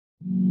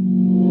Hey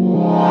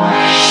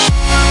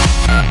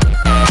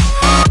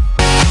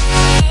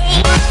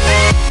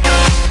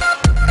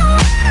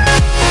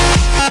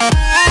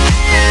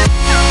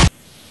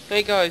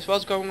guys,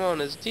 what's going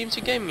on? It's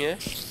TMC Gaming here,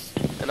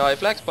 and I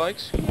have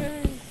Blackspikes.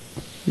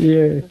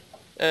 Yeah.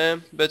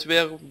 But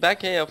we're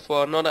back here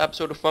for another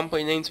episode of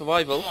 1.9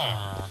 Survival,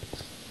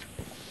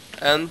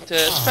 and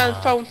Sven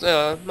found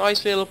a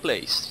nice little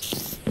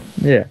place.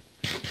 Yeah.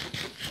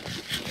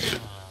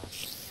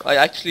 I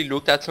actually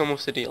looked at some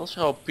of the deals,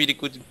 pretty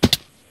good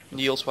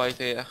deals right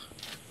here.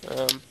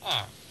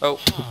 Oh,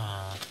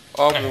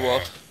 armor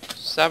ward,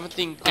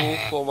 17 gold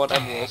for 1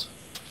 emerald.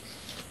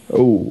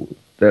 Oh,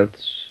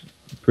 that's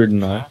pretty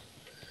nice.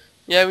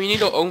 Yeah, we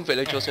need our own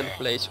villagers in the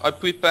place. I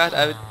prepared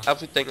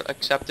everything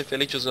except the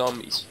villager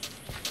zombies.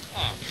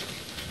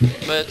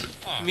 But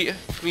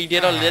we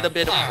did a little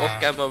bit of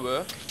off-camera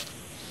work.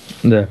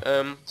 Yeah.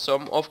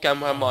 Some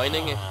off-camera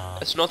mining.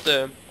 It's not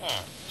the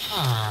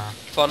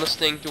funnest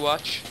thing to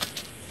watch.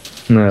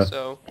 No.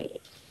 So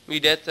we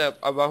did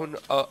around an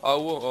hour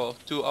or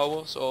 2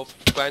 hours of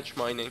branch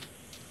mining.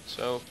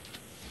 So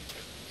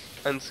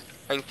and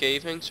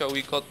caving. So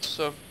we got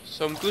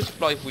some good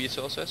supply of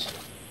resources.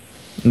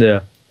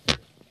 Yeah.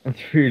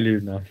 It's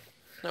really nice.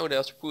 Now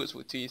there's food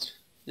with these.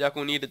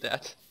 Jaco needed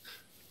that.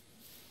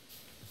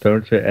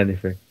 Don't say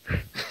anything.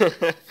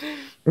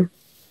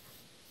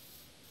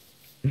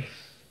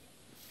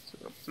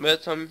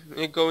 But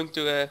we're going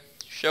to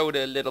show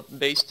the little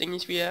base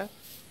things we have.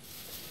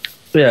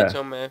 Yeah. Make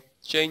some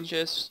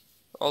changes,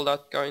 all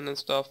that kind of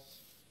stuff.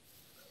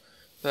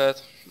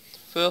 But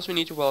first we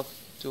need to walk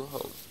to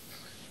home.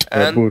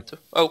 And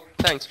oh,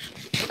 thanks.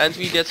 And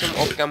we did some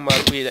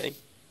off-camera reading.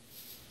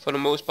 For the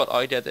most part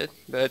I did it,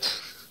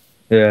 but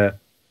Yeah.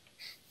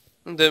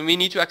 then we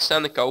need to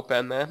extend the cow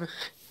pen, man.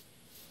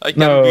 I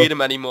can't read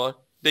them anymore.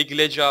 They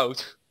glitch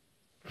out.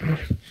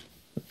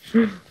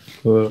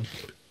 Well.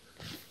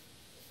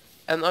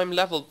 And I'm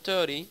level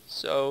 30,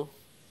 so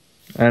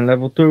And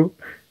level 2?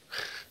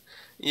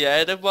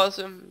 yeah, there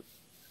was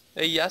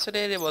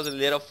yesterday there was a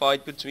little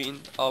fight between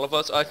all of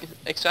us.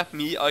 Except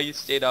me, I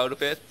stayed out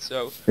of it,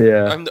 so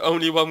Yeah. I'm the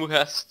only one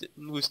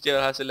who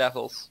still has the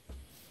levels.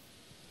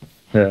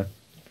 Yeah.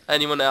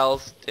 Anyone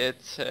else did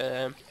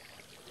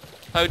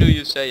how do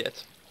you say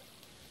it?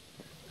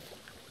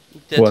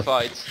 Did What?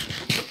 fight.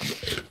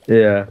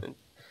 Yeah.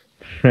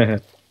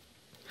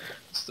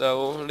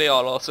 So they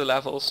all lost the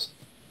levels.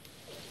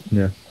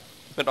 Yeah.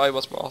 But I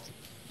was smart.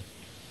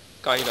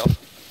 Kind of.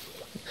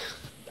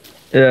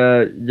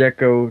 Yeah,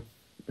 Jaco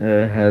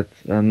had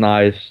a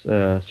nice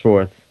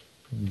sword.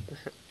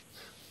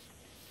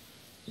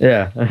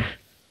 Yeah.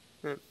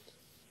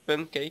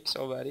 Pancakes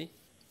already.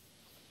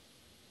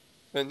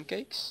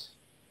 Pancakes?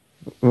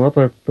 What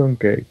are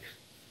pancakes?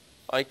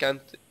 I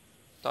can't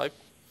type.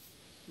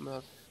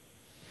 But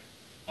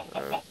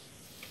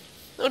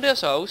oh,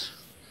 there's a house.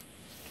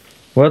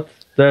 What?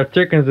 There are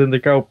chickens in the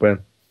cow pen.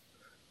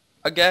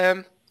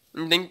 Again,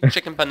 I think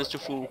chicken pen is too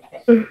full.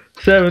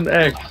 7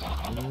 eggs.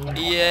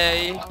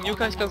 Yay, you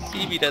guys can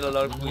see we did a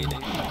lot of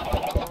breeding.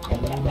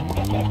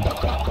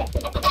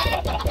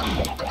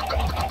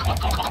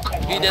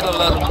 We did a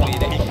lot of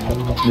breeding.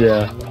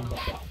 Yeah.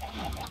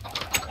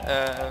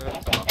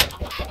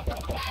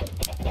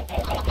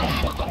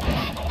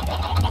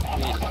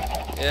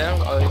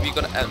 Yeah, we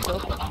got an anvil.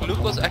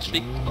 Luke was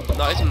actually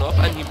nice enough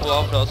and he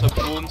brought us a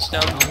boom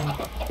stem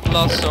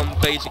plus some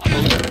basic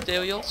potion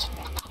materials.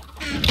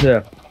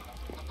 Yeah.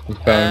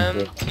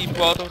 And he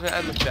brought us an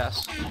ender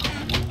chest.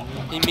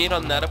 He made a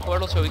nether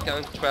portal so we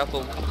can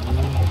travel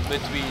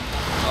between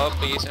our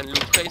base and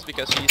Luke's base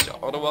because he's the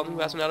other one who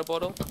has a nether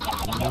portal.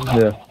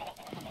 Yeah.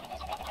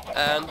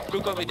 And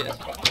look what we did.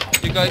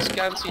 You guys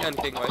can't see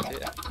anything right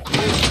here.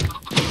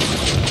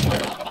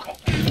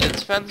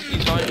 It's fancy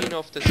design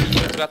of the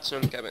secret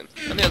redstone cabin.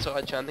 And there's our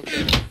enchanting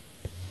table.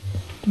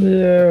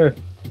 Yeah.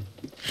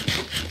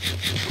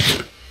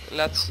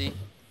 Let's see.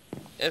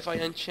 If I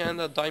enchant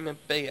a diamond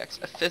pickaxe,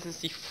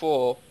 efficiency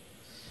 4.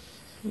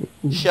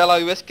 Shall I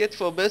risk it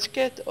for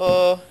biscuit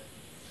or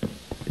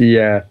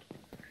Yeah.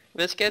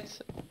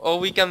 biscuit? Or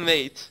we can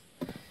wait.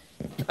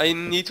 I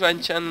need to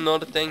enchant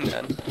another thing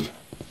then.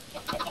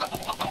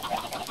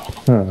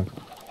 Huh.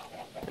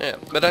 Yeah,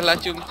 but I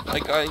let you, I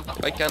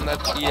can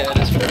let you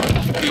this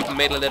one. We've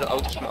made a little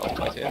auto smelt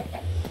right here.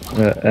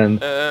 And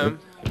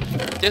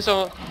These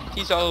are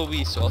our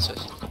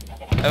resources.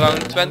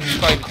 Around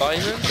 25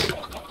 diamonds,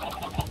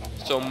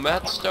 some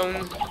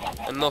redstone,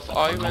 enough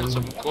iron,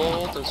 some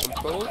gold and some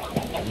coal.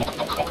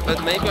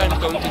 But maybe I'm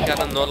going to get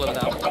another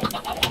level.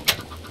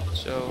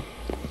 So,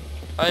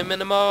 I'm in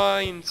the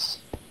mines.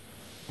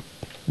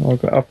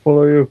 okay, I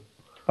follow you.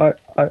 I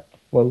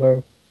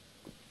follow.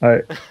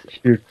 I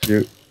shoot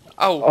you.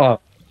 Ow! Oh.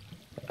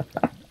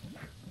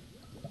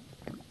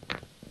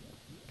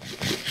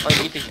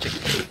 I'm eating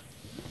chicken.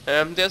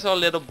 There's our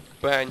little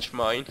branch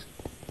mine.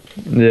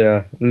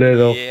 Yeah,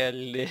 little. Yeah,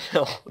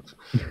 little.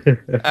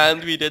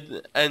 And we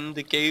did, and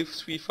the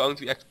caves we found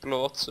we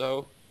explored,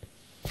 so...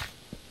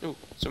 Ooh,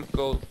 some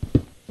coal.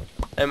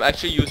 I'm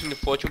actually using the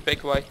fortune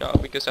pick right now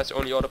because that's the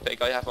only other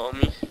pick I have on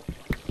me.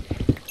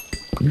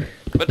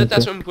 But it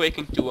has Okay.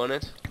 Unbreaking 2 on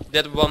it.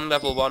 That one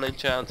level 1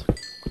 enchant.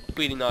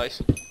 Pretty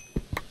nice.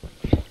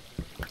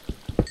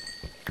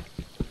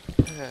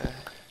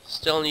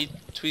 Still need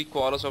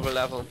 3/4 of a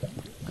level.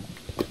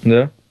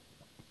 Yeah.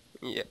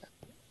 Yeah.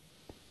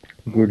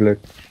 Good luck.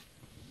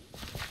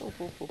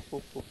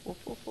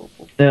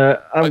 Yeah,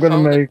 I I'm gonna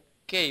found a make.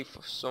 cave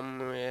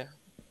somewhere.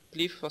 I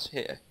believe it was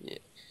here. Yeah.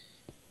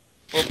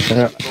 Probably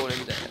Yeah. some gold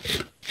in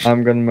there.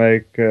 I'm gonna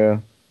make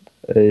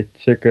a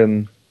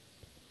chicken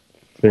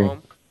thing.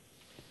 Farm.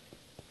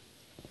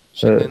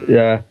 Chicken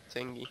Yeah,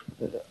 thingy.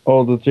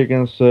 all the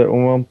chickens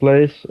on one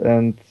place,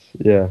 and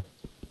yeah.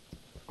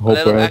 A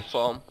little egg Hoppers.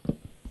 farm.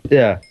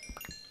 Yeah.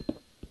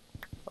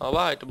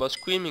 Alright, there was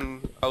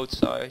screaming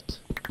outside.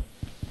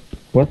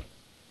 What?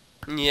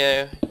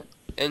 Yeah.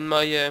 In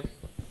my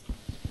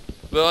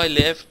where I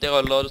live there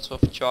are lots of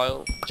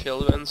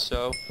children,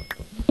 so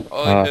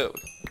Ah.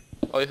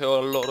 I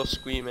heard a lot of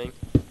screaming.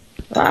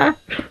 Ah.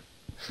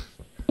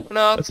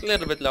 No, it's a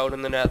little bit loud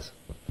in the net.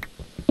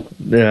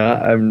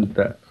 Yeah,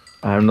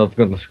 I'm not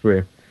gonna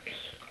scream.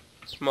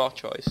 Smart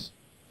choice.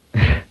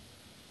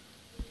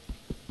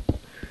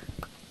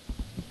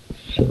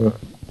 So.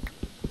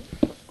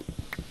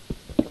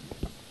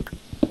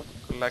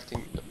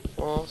 Collecting the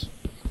balls.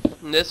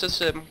 This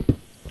is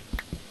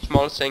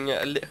small thing,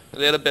 a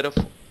little bit of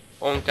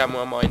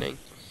on-camera mining,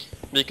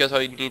 because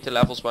I need the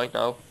levels right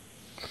now.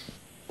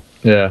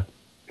 Yeah.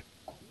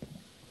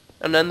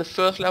 And then the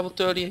first level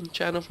 30 in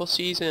channel for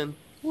season.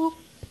 Woo.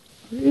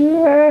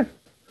 Yeah.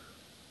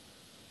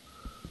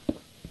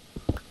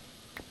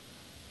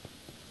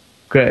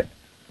 Okay.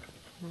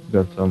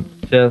 Got some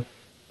chests.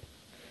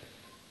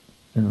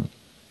 Yeah.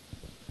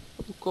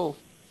 Cool.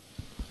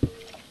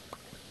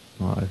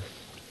 Nice.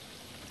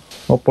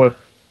 Hopper.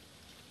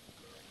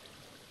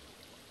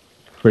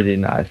 Pretty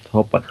nice.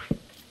 Hopper.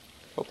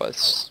 Hope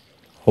it's,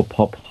 Hop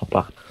hop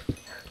hopper.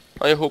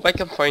 I hope I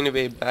can find a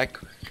way back.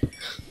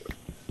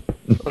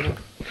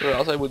 Or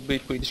else I would be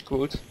pretty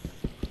screwed.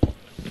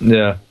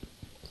 Yeah.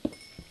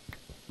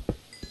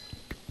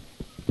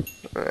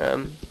 A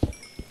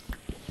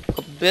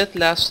bit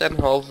less than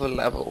half a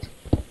level.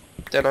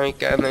 Then I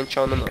can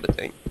enchant another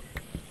thing.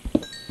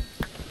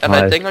 And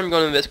I Nice. think I'm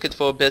gonna risk it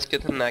for a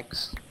biscuit and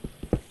next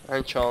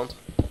enchant.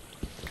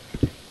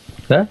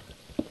 Yeah?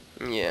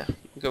 Yeah,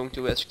 I'm going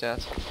to risk that.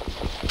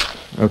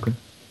 Okay.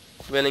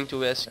 Willing to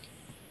risk.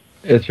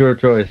 It's your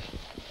choice.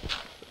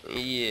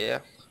 Yeah.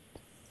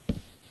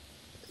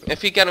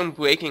 If you get him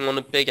breaking on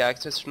a big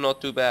axe, it's not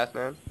too bad,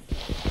 man.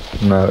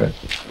 No.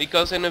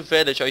 Because in the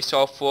village I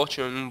saw a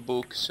fortune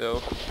book,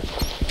 so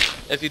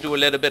if you do a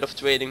little bit of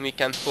trading, we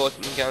can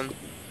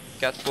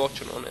get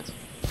fortune on it.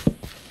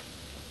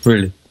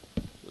 Really?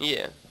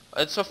 Yeah,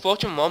 it's a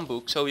fortune 1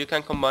 book, so you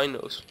can combine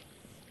those.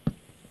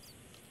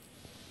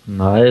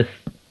 Nice.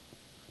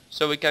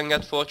 So we can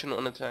get fortune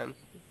on it then.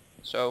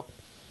 So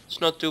it's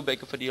not too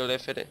big of a deal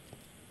if it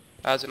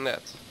has in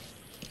that.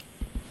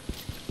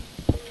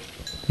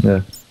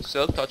 Yeah.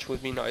 Silk touch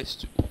would be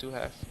nice to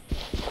have.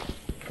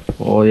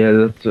 Oh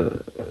yeah,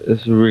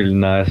 it's really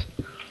nice.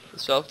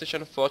 Silk touch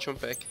and a fortune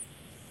pick.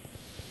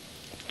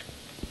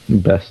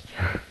 Best.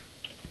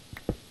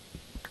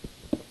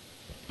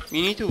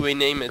 We need to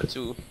rename it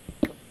too.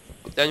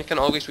 Then you can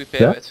always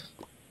repair Yeah? it.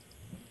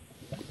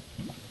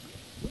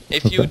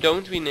 If you Okay.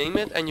 don't rename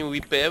it and you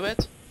repair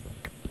it,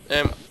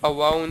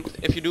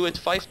 if you do it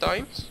 5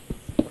 times,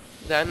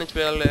 then it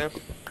will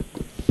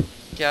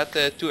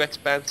get too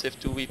expensive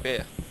to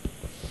repair.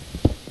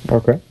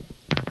 Okay.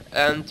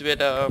 And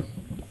with a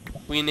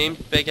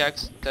renamed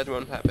pickaxe, that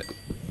won't happen.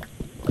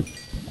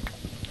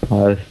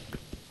 Nice.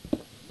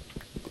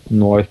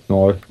 Nice.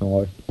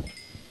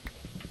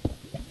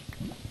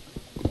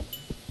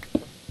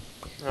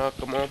 Oh,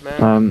 come on,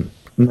 man.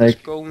 Make.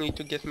 Skull need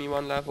to give me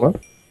 1 level.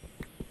 What?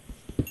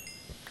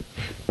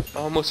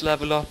 Almost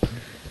level up.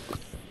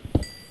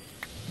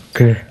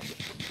 Okay.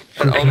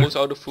 And almost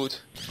out of food.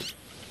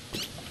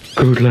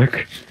 Good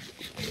luck.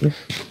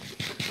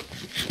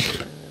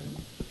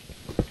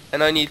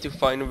 And I need to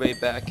find a way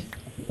back.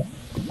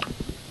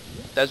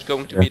 That's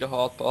going to be the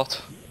hard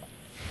part.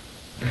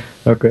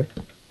 Okay.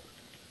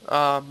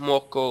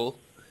 More coal.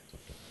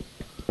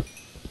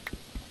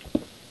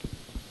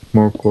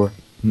 More core.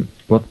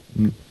 What?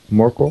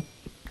 More core?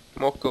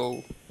 More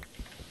coal.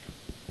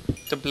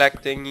 The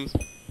black thingy.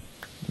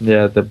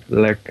 Yeah, the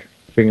black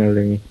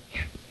fingerling.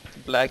 The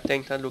black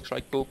thing that looks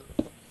like poop.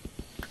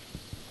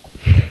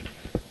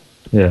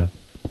 Yeah.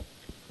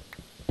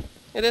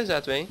 It is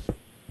that way.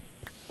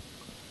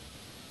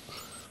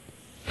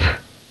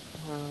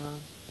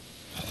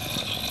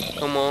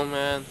 Come on,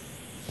 man.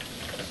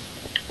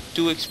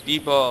 2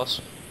 XP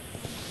bars.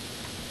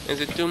 Is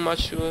it too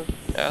much to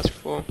ask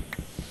for?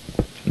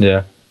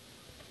 Yeah.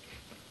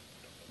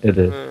 It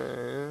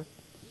is.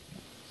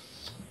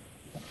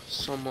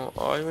 Some more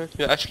iron.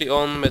 We're actually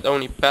on with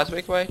only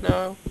Patrick right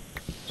now.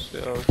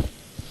 So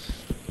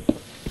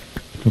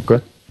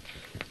Okay.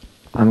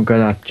 I'm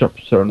gonna chop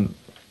some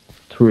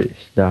trees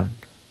down.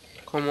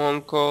 come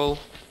on, Cole.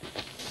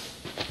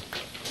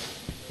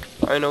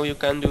 I know you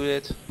can do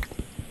it.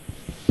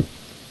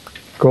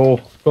 Go.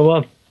 Come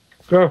on.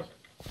 Go.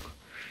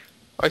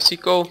 I see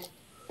coal.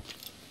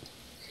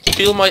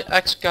 Kill my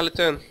axe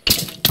skeleton.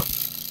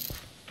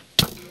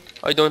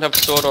 I don't have a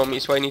sword on me,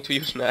 so I need to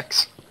use an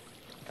axe.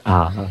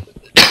 Ah.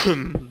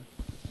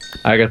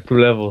 I got 2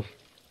 levels.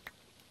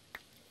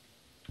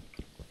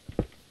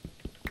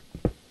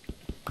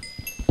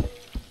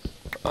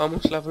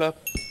 Almost level up.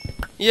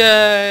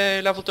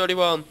 Yay! Level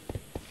 31.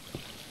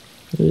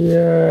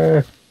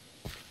 Yeah.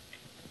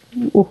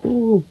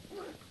 Woohoo.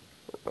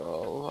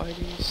 Oh, why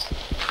these?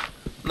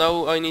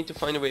 Now I need to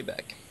find a way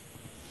back.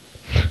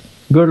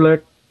 Good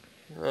luck.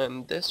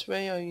 And this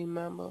way I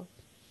remember.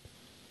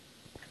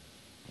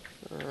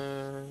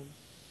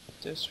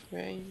 This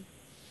way.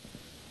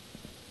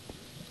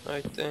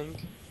 I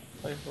think.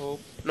 I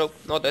hope. Nope,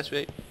 not this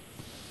way.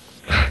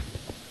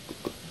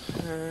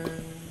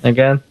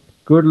 Again.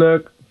 Good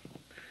luck.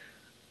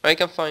 I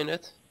can find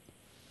it.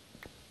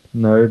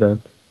 No, you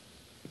don't.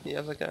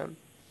 Yes, I can.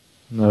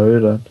 No, you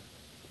don't.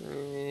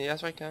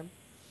 Yes, I can.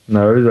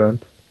 No, you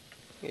don't.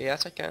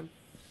 Yes, I can.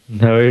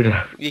 No, you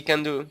don't.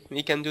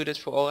 We can do this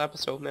for all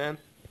episodes, man.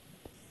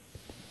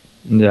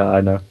 Yeah,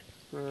 I know.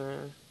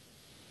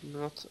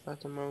 Not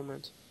at the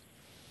moment.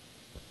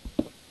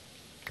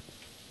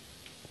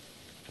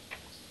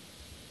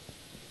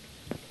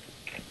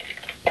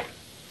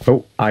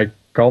 Oh, I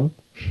can't.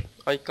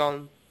 I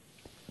can.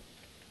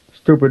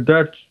 Stupid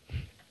Dutch.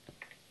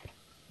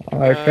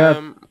 I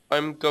can't.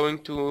 I'm going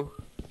to.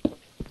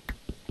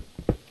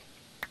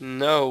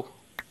 No.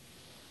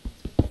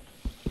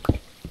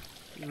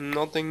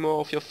 Nothing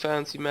more of your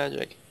fancy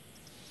magic.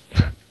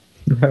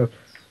 No.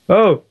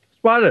 Oh,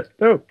 spider.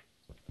 No.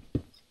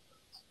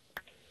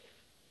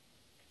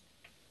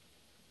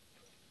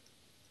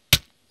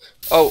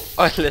 Oh,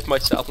 I lit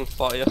myself on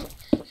fire.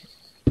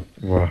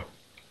 Wow.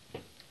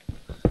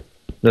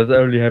 That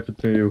only happened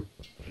to you.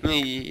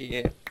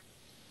 Yeah.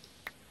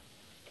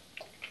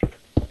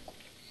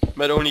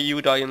 But only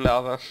you die in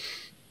lava.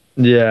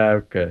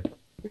 Yeah, okay.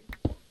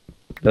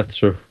 That's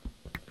true.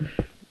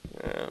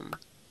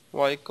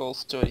 Y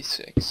equals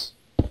 36.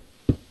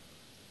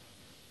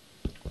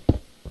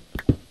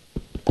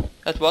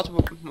 At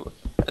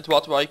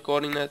what Y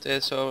coordinate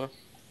is our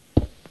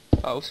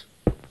house?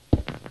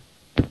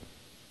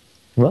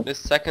 What? The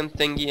second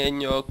thingy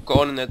in your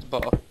coordinate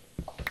bar.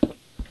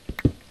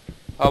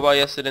 How high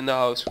is it in the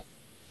house?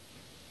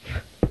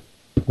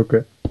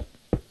 Okay.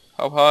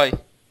 How high?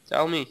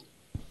 Tell me.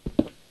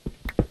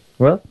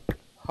 What?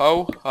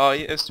 How high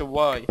is the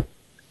Y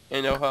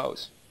in your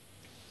house?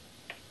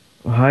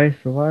 Hi,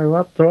 so why?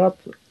 What?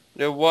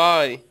 The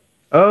Y.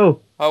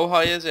 Oh, How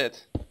high is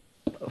it?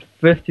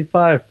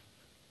 55.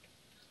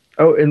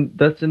 Oh,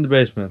 that's in the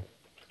basement.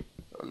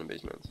 On the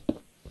basement.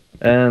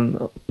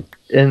 And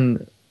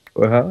in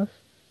our house,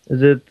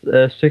 is it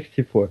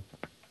 64?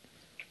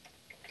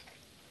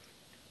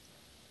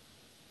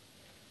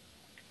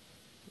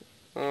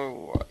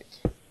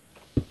 Alright.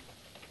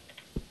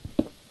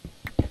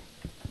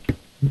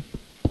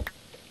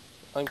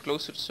 I'm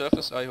close to the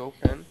surface, I hope,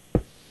 man.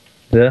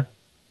 Yeah.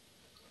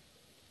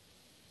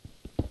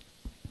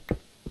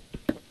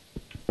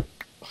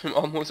 I'm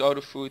almost out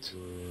of food.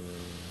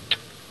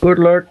 Good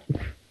luck.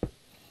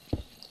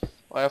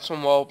 I have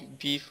some wild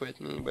beef with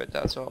me, but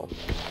that's all.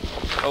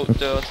 Oh,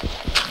 dirt.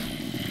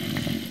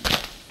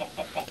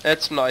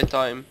 It's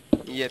nighttime.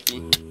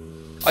 Yippee.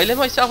 I lit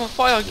myself on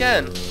fire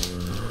again.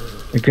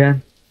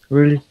 Again?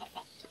 Really?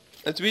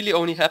 It really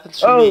only happens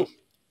to Oh! me.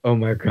 Oh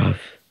my god.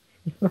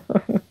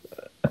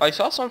 I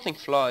saw something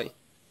fly.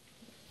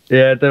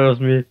 Yeah, that was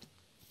me.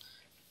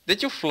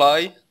 Did you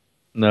fly?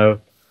 No.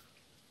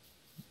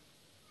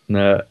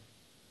 No.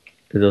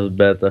 It was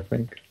bad, I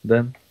think.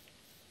 Then.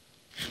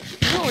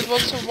 No, it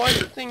was a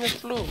white thing that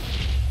flew.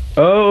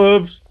 Oh,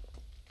 oops.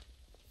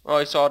 Oh,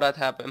 I saw that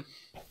happen.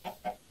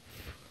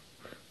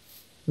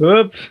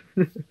 Oops.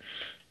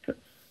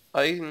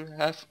 I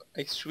have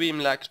extreme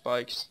lag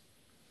spikes.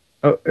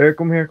 Oh,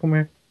 come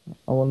here.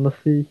 I wanna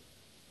see.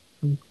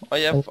 I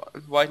have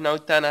right now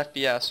 10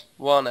 FPS.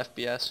 1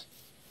 FPS.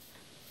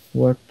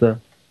 What the?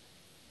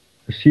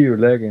 I see you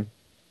lagging.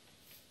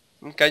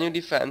 Can you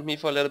defend me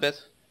for a little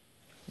bit?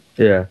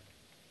 Yeah.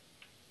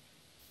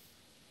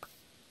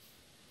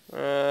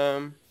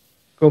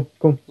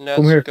 Come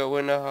Let's here. go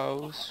in the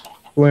house.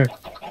 Come here.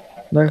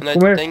 No, And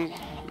come I here. think,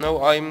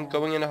 no, I'm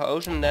going in the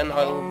house and then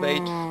I'll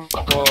wait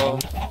for,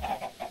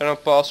 then I'll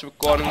pause the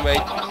recording,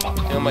 wait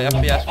till my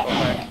FPS come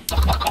back.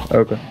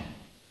 Okay.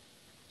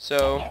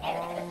 So,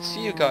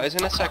 see you guys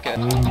in a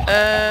second.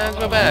 And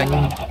we're back.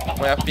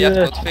 My FPS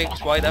Yeah. got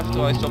fixed right after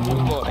I stopped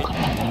recording.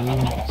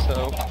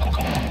 So,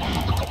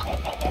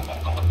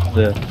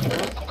 Yeah.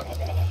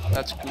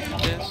 let's do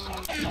this.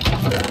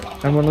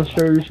 I'm gonna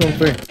show you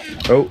something.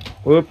 Oh,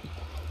 whoop.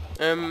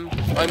 I'm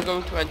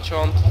going to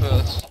enchant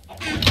first.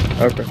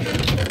 Okay.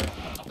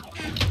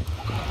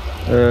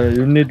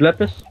 You need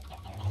lapis?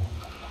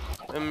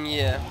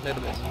 Yeah, a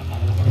little bit.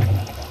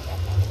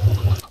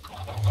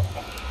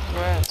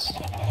 Rats.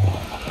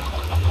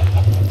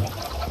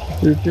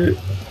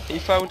 He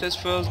found his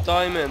first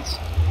diamond.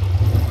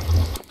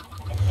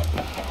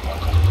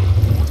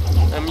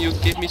 You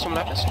give me some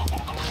lapis.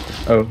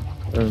 Oh,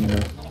 no.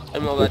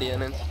 I'm already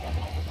in it.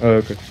 Oh,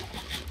 okay.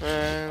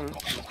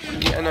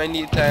 Yeah, and I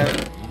need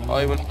 10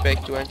 iron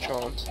pick to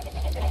enchant.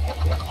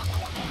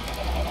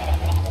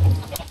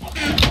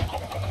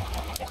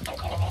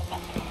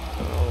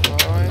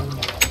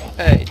 Alright.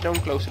 Hey,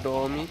 don't close the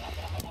door on me.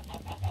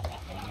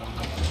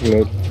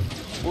 Good.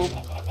 Whoop.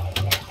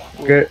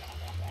 Okay.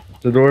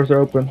 The door's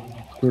open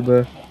to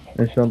the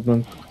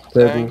enchantment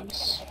table.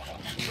 Thanks.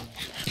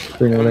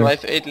 Thing. I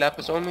have 8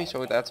 lapis on me,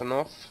 so that's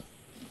enough.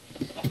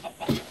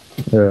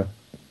 Yeah.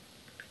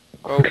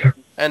 Oh,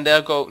 and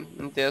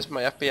there's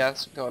my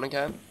FPS gone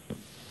again.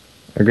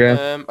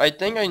 Again? I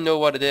think I know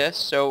what it is,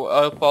 so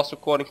I'll pause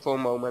recording for a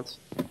moment.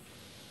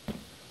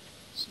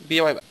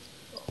 Be right back.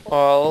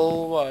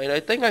 Alright,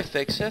 I think I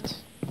fixed it.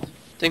 I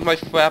think my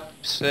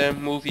Fraps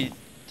movie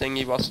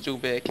thingy was too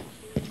big.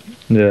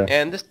 Yeah.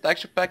 And this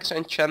texture pack is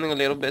enchanting a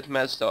little bit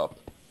messed up.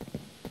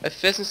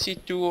 Efficiency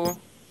 2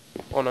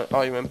 on an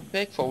iron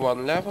pick for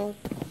 1 level.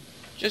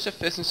 Just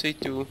efficiency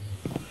 2.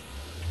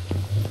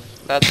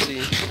 Let's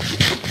see.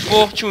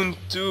 Fortune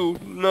 2,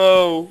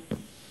 no.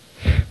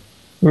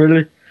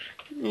 Really?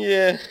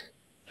 Yeah.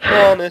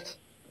 Darn it.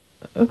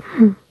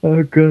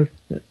 Oh god.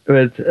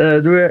 Wait,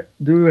 do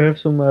you have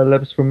some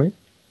lapis for me?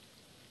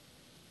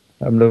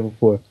 I'm level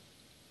 4.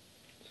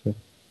 So.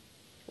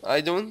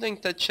 I don't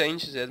think that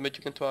changes it, but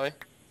you can try.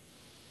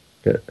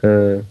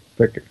 Okay,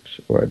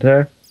 package right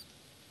there.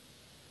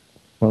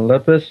 1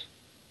 lapis.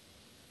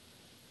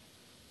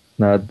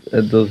 No,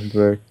 it doesn't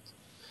work.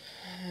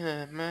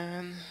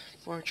 Man,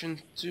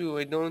 Fortune 2,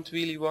 I don't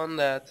really want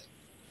that.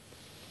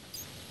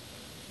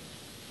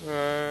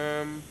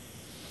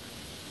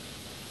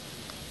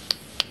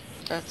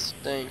 Let's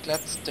think.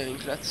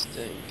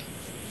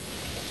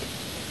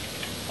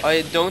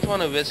 I don't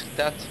want to risk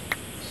that.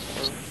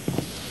 So.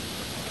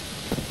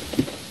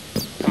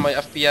 And my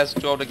FPS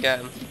dropped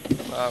again.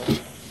 Wow.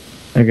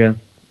 Again.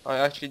 I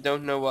actually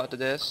don't know what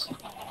it is.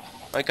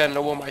 I can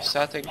lower my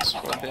settings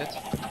for a bit.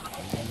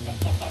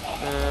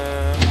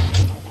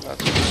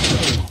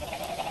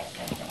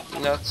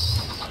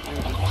 Let's do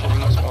the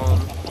things on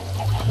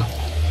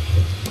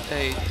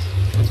 8.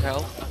 It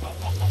helped.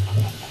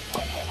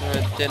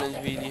 It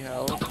didn't really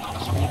help.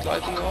 Speed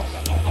lighting off.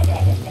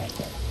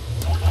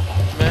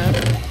 Man,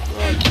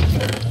 what?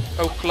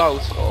 Oh,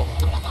 clouds off.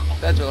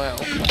 That will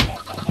help.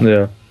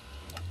 Yeah.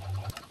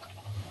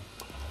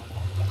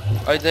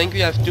 I think we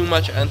have too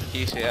much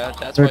entities here.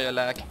 That's why I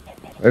lag.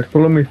 Wait,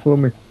 follow me.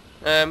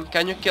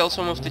 Can you kill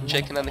some of the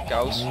chicken and the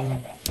cows?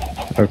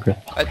 Okay.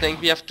 I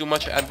think we have too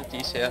much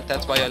entities here.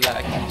 That's why I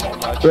lag so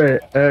much.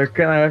 Wait,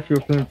 can I have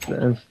your flint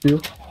and steel?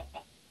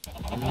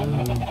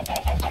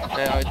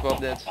 Yeah, I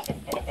dropped it.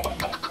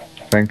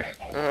 Thanks.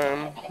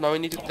 Now I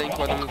need to think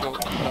what I'm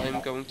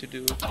going to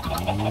do.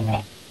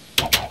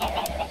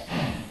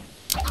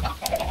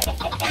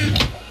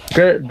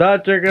 Okay, die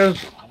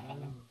chickens!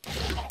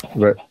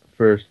 Wait,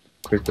 first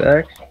pick the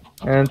axe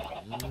and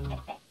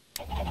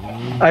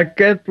I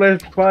can't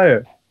place the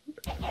fire.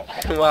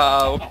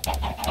 Wow.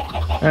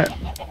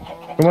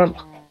 Come on.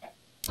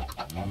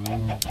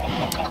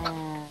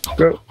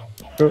 Go.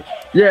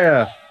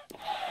 Yeah!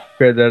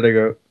 Okay, there they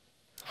go.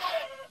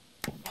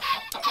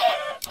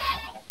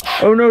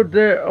 Oh no,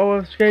 they're all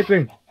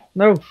escaping.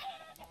 No.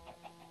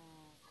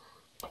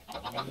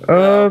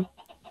 I'm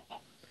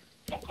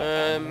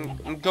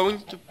going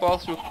to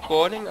pause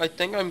recording. I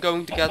think I'm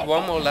going to get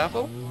 1 more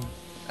level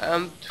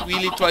and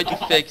really try to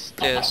fix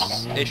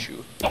this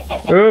issue.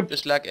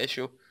 This lag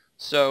issue.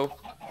 So,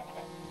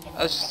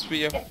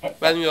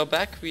 when we are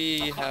back,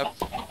 we have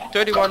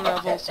 31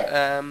 levels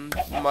and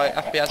my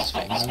FPS is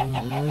fixed.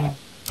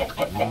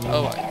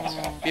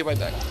 Alright, be right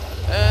back.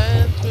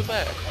 And we're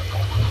back.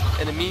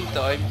 In the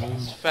meantime,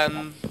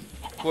 Sven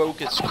broke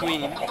his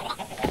screen.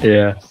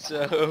 Yeah.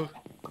 So...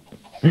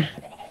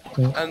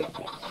 and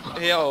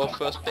here are our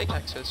first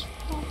pickaxes.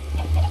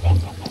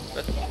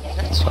 But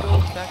let's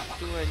go back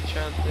to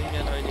enchanting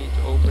and I need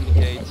to open the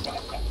gate.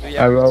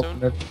 I will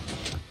open it.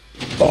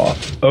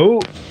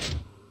 Oh!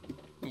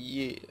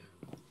 Yeah.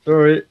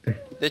 Sorry.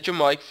 Did your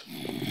mic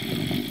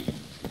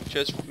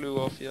just flew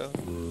off, yeah?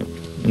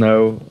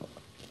 No.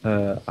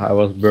 I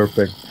was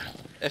burping.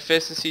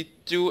 Efficiency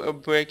 2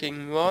 and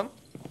breaking 1.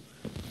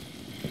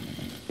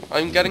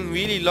 I'm getting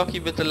really lucky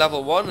with the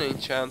level 1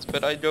 enchant,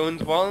 but I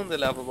don't want the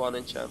level 1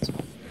 enchant.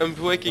 I'm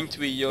breaking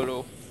 3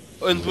 YOLO.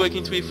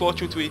 Unbreaking 3,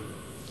 fortune 3.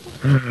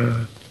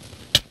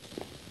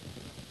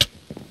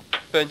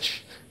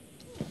 Punch.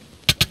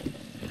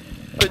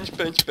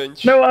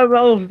 Punch. No, I'm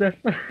almost dead.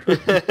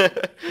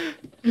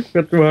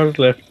 Got 2 hearts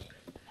left.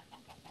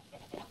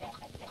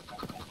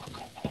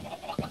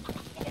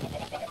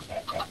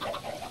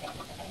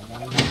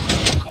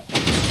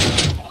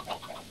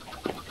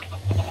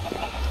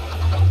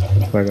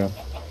 Fire down.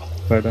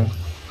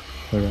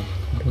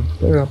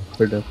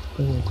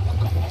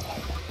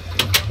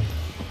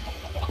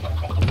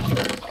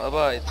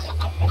 Alright.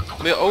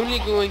 We're only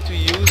going to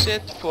use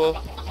it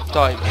for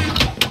diamond.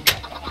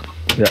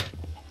 Yeah.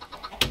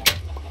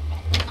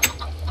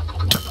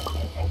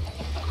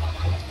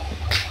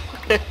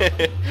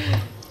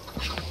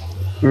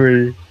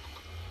 Really?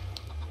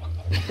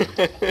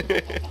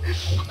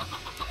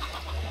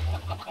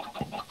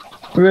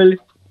 Really?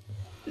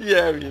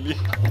 Yeah, really.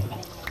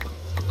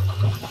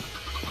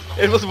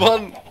 It was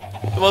 1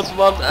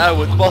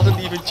 hour, it wasn't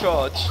even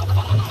charged.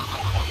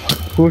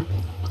 Put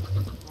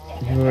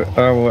your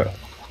armor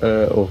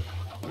off.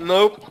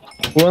 Nope.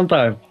 One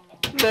time.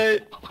 Nee.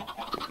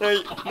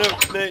 Nee, no,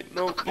 nee,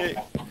 no, nee.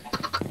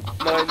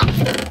 Mine.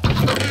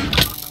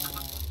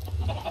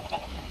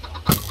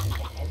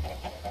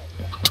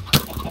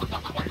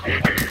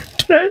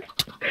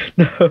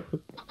 No.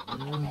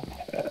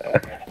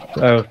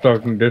 I was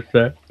talking this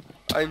time.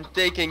 I'm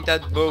taking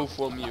that bow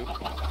from you.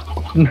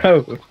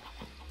 No.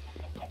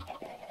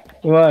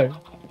 Why?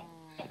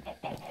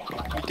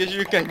 Because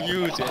you can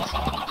use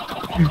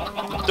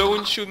it.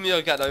 Don't shoot me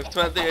again, I have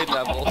 28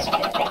 levels.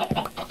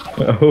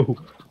 Oh.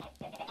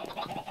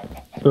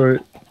 Sorry.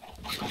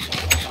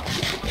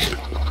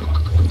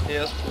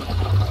 Here's food.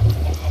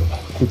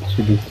 Good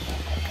chili.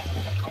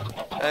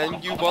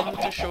 And you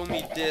wanted to show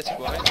me this,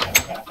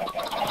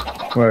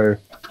 right? Where?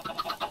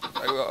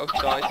 I go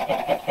outside.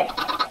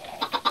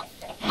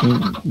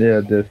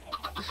 Yeah, this.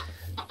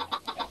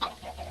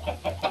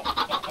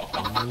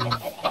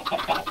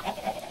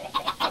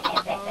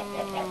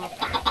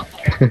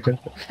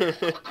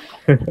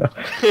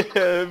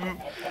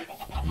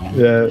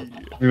 Yeah,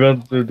 we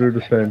want to do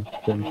the same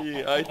thing.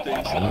 Yeah, I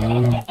think so.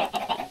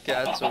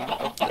 Get some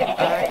of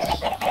the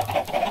axe.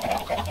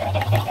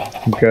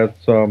 Get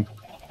some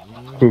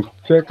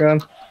cooked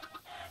chicken.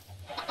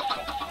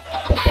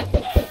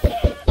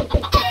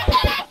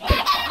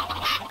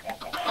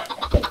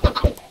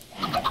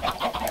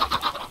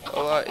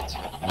 Alright.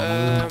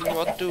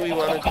 What do we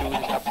want to do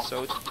this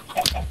episode?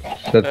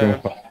 Set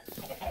them fire.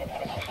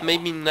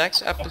 Maybe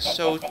next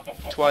episode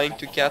trying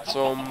to get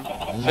some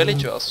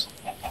villagers.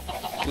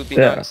 Would be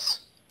Yeah. nice.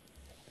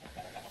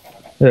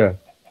 Yeah.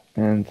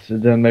 And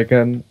then make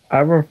an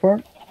iron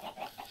farm?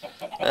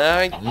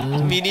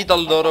 We need a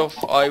lot of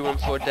iron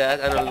for that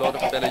and a lot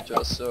of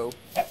villagers, so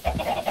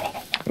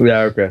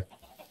Yeah, okay.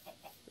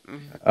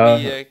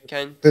 we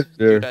can't do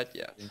there. that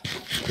yet.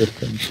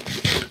 Different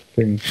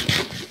thing.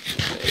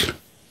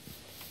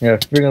 Yeah,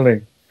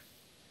 fingerling.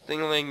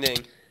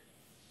 Ding-a-ling-ding.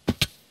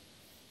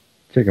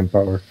 Chicken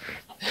power.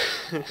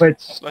 Wait,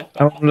 It's like-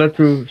 I want to let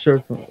you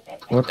show some.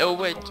 What? Oh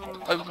wait,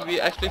 we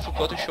actually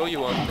forgot to show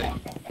you one thing.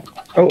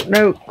 Oh,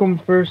 no, come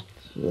first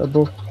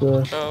above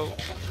the. Oh,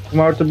 Come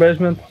out the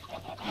basement.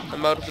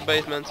 I'm out of the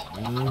basement.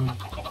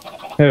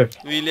 Here.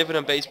 We live in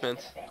a basement.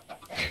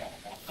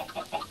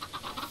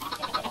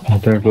 I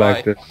don't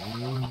like Why? this.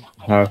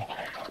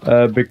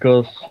 How?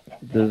 Because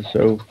this is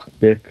so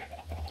big.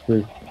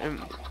 Tree.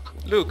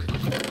 Look,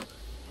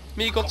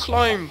 me got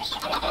slimes.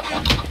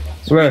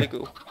 It's Where? really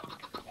cool.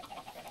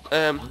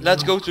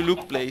 Let's go to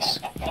Luke's place.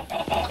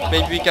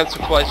 Maybe we can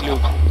surprise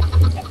Luke.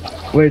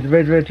 Wait.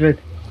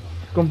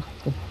 Come.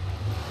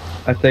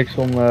 I take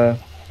some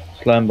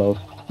slime balls.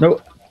 No,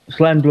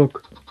 slime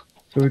block.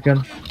 So we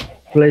can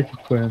place it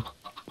for him.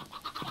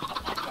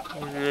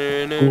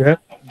 No,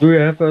 Do you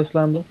have a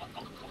slime block?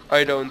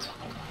 I don't.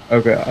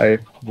 Okay, I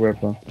grab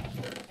one.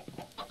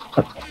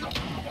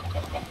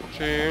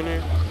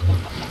 Turner,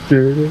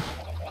 Turner.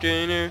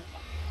 turner.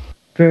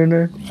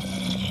 Turner.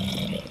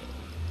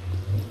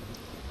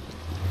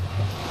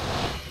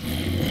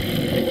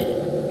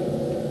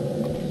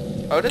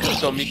 Oh, that's a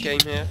zombie came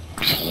here.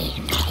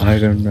 I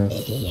don't know.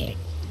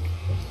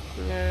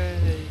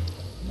 Yay.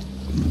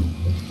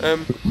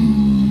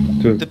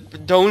 Two.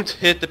 Don't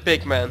hit the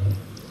pigman.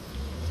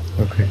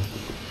 Okay.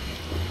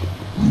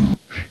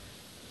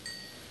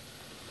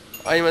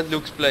 I'm at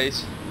Luke's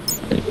place.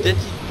 Did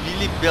he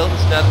really build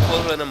his net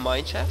portal in a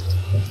mine shaft?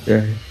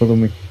 Yeah, follow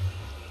me.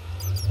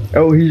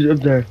 Oh, he's up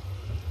there.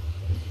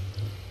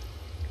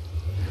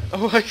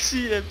 Oh, I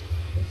see him.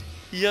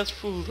 He has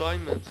full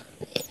diamond.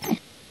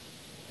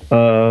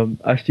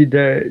 I see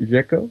the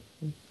Jacko.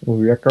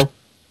 Oh, Jacko.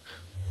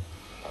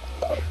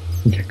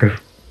 Jacko.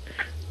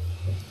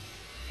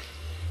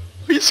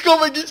 He's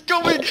coming, he's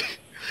coming!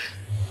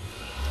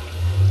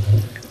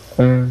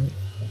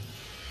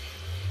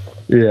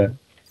 Yeah.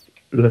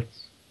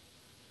 Let's.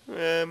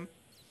 Where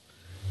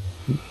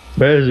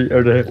is he?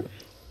 Oh, there.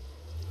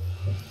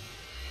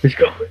 He's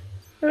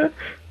coming.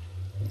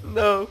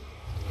 No.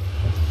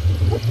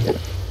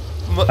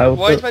 I will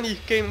Right put- when he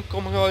came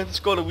coming around his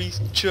corner, we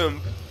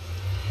jump.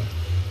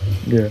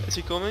 Yeah. Is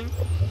he coming?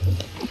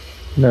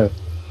 No.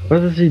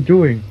 What is he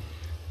doing?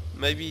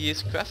 Maybe he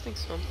is crafting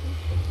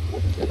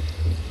something?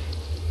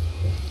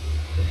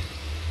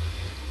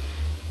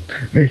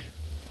 Wait.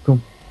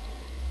 Come.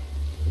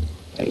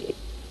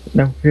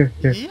 No, here.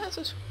 He has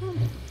a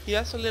he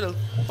has a little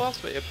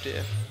pathway up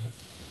there.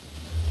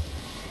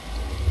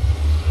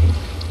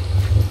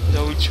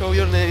 Don't show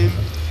your name.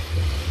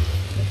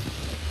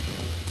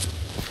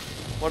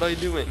 What are you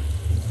doing?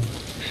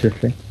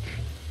 Shifting.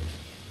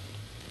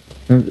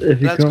 And if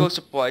he Let's go comes,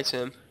 surprise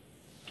him.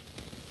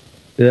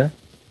 yeah.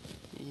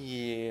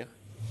 Yeah.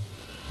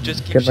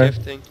 Just keep Can I-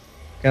 shifting.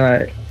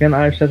 Can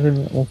I set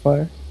him on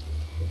fire?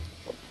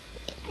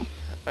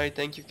 I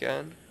think you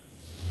can.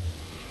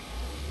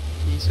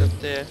 He's up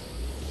there.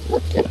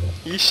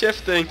 He's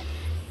shifting.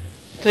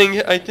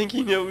 I think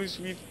he knows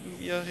we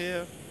are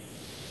here.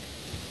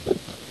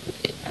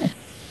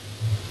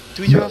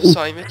 Do you have a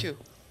sign with you?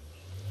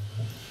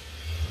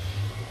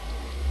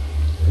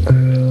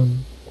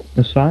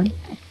 A sign?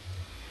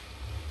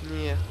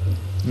 Yeah.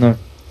 No.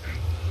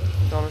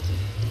 Damn it.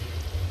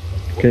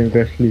 Can you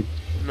guys sleep?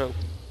 No.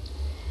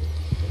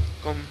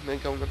 Come, we're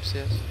going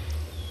upstairs.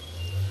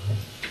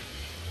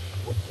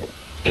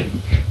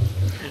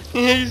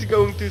 He's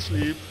going to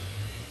sleep.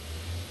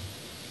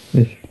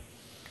 Yes.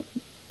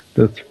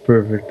 That's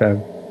perfect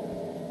time.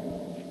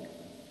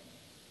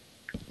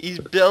 He's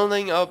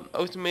building up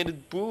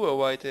automated brewer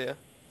right here.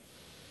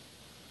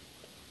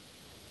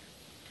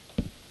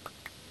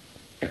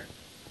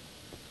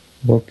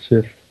 What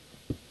shift?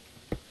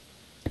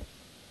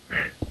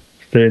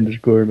 Stay in this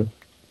corner.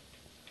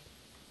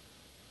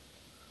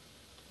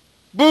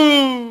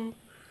 Boo!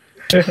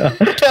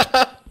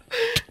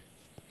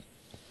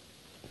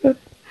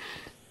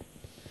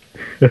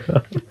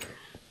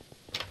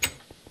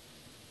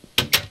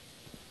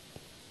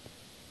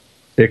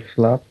 Ik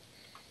slaap.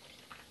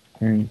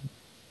 En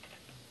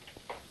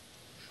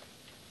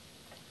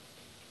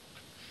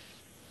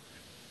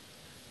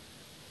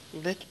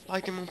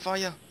Light him on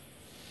fire.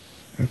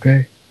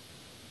 okay.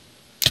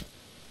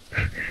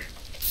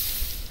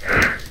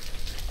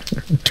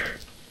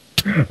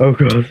 Oh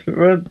god,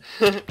 run!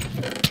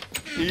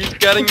 He's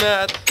getting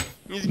mad.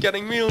 He's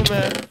getting real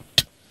mad.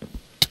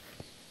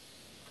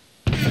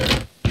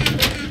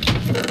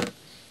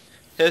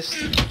 His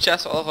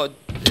chest already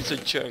is a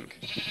chunk.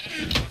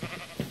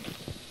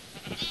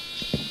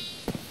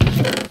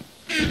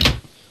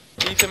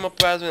 Leave him a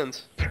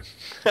present.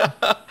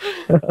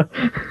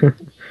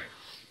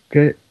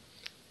 Okay.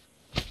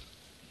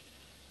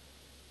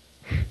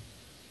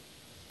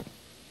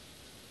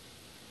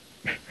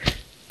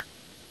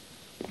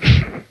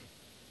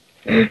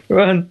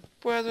 Run!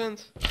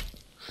 Present.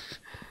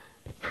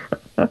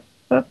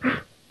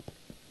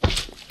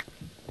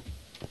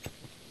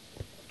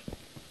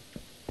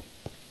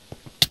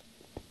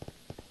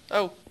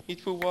 Oh, he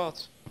threw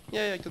what?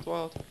 Yeah, I got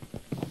wild.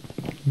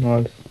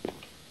 Nice.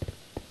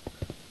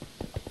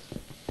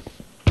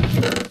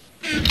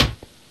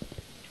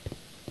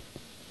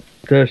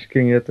 There's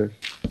King Hitters.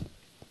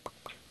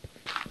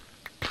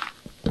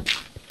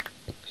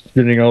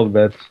 Stealing all the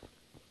beds.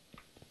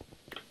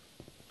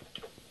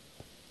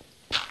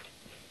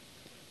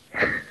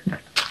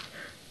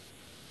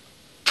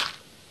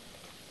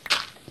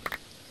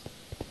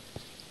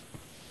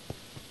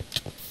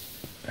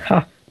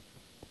 Ha!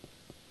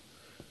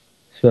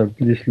 So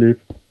please sleep.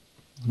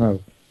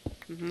 No.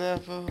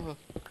 Never.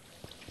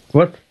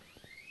 What?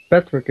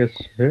 Patrick is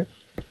here?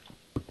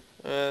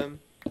 Oh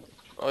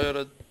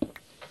yeah,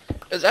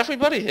 is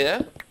everybody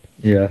here?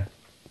 Yeah.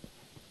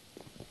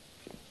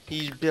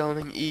 He's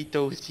building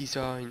Ito's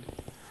design.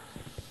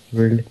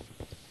 Really?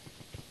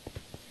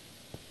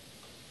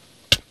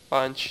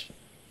 Punch.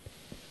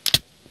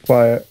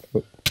 Fire.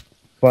 Oh.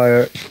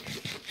 Fire.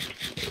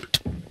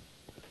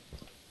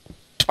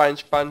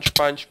 Punch, punch,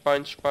 punch,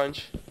 punch,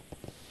 punch.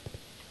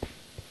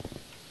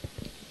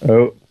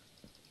 Oh.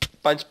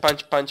 Punch,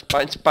 punch, punch,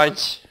 punch,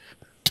 punch.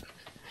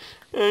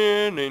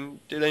 Punch,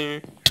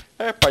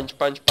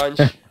 punch, punch.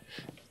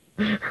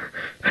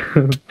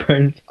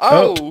 Punch.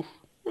 Oh!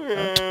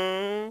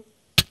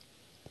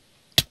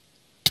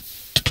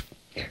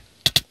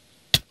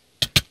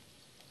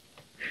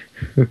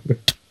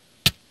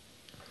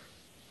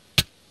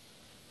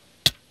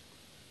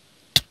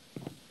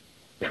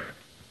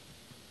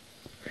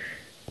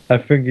 I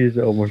think he's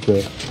almost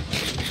there.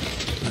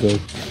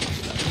 Good.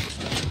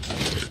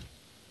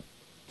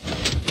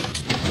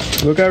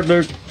 Look out,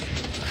 Luke!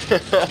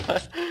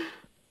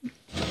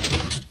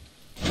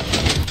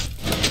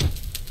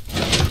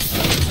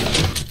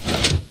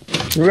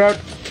 Look out!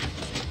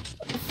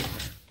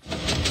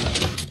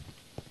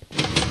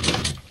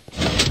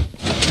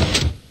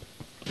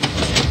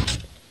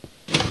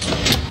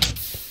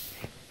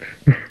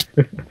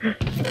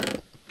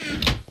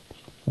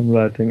 I'm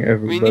lighting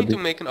everybody. We need to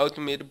make an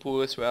automated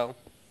pool as well.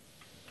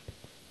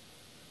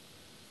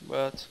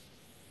 But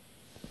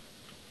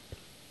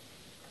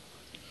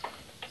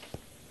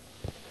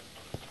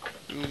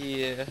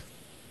yeah,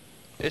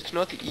 it's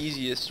not the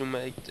easiest to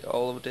make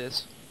all of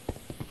this.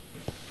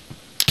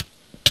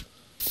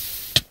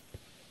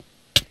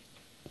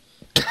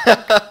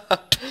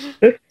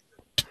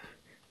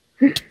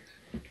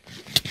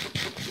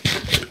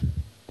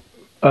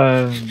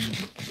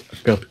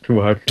 I've got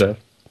 2 hearts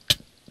left.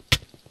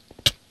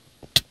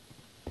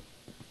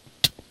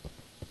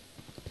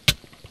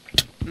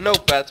 No,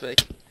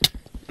 Patrick.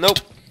 Nope.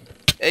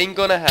 Ain't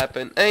gonna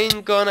happen.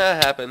 Ain't gonna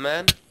happen,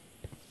 man.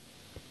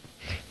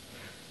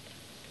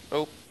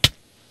 Oh,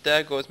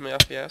 there goes my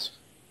FPS.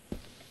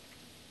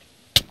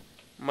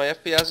 My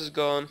FPS is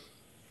gone.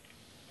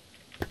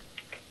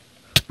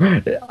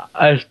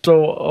 I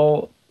stole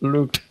all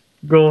Luke's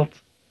gold.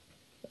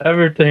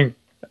 Everything.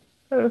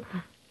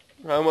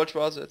 How much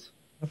was it?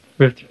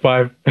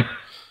 55.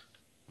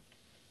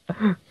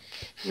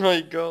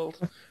 My god.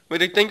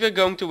 But I think we're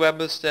going to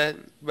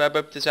wrap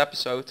up this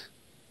episode.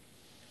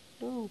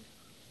 Ooh.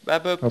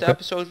 Wrap up the Okay.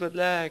 episode with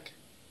lag.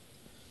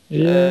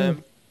 Yeah.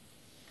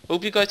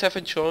 Hope you guys have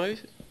enjoyed.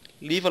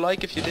 Leave a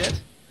like if you did.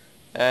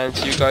 And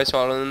see you guys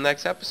all in the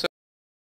next episode.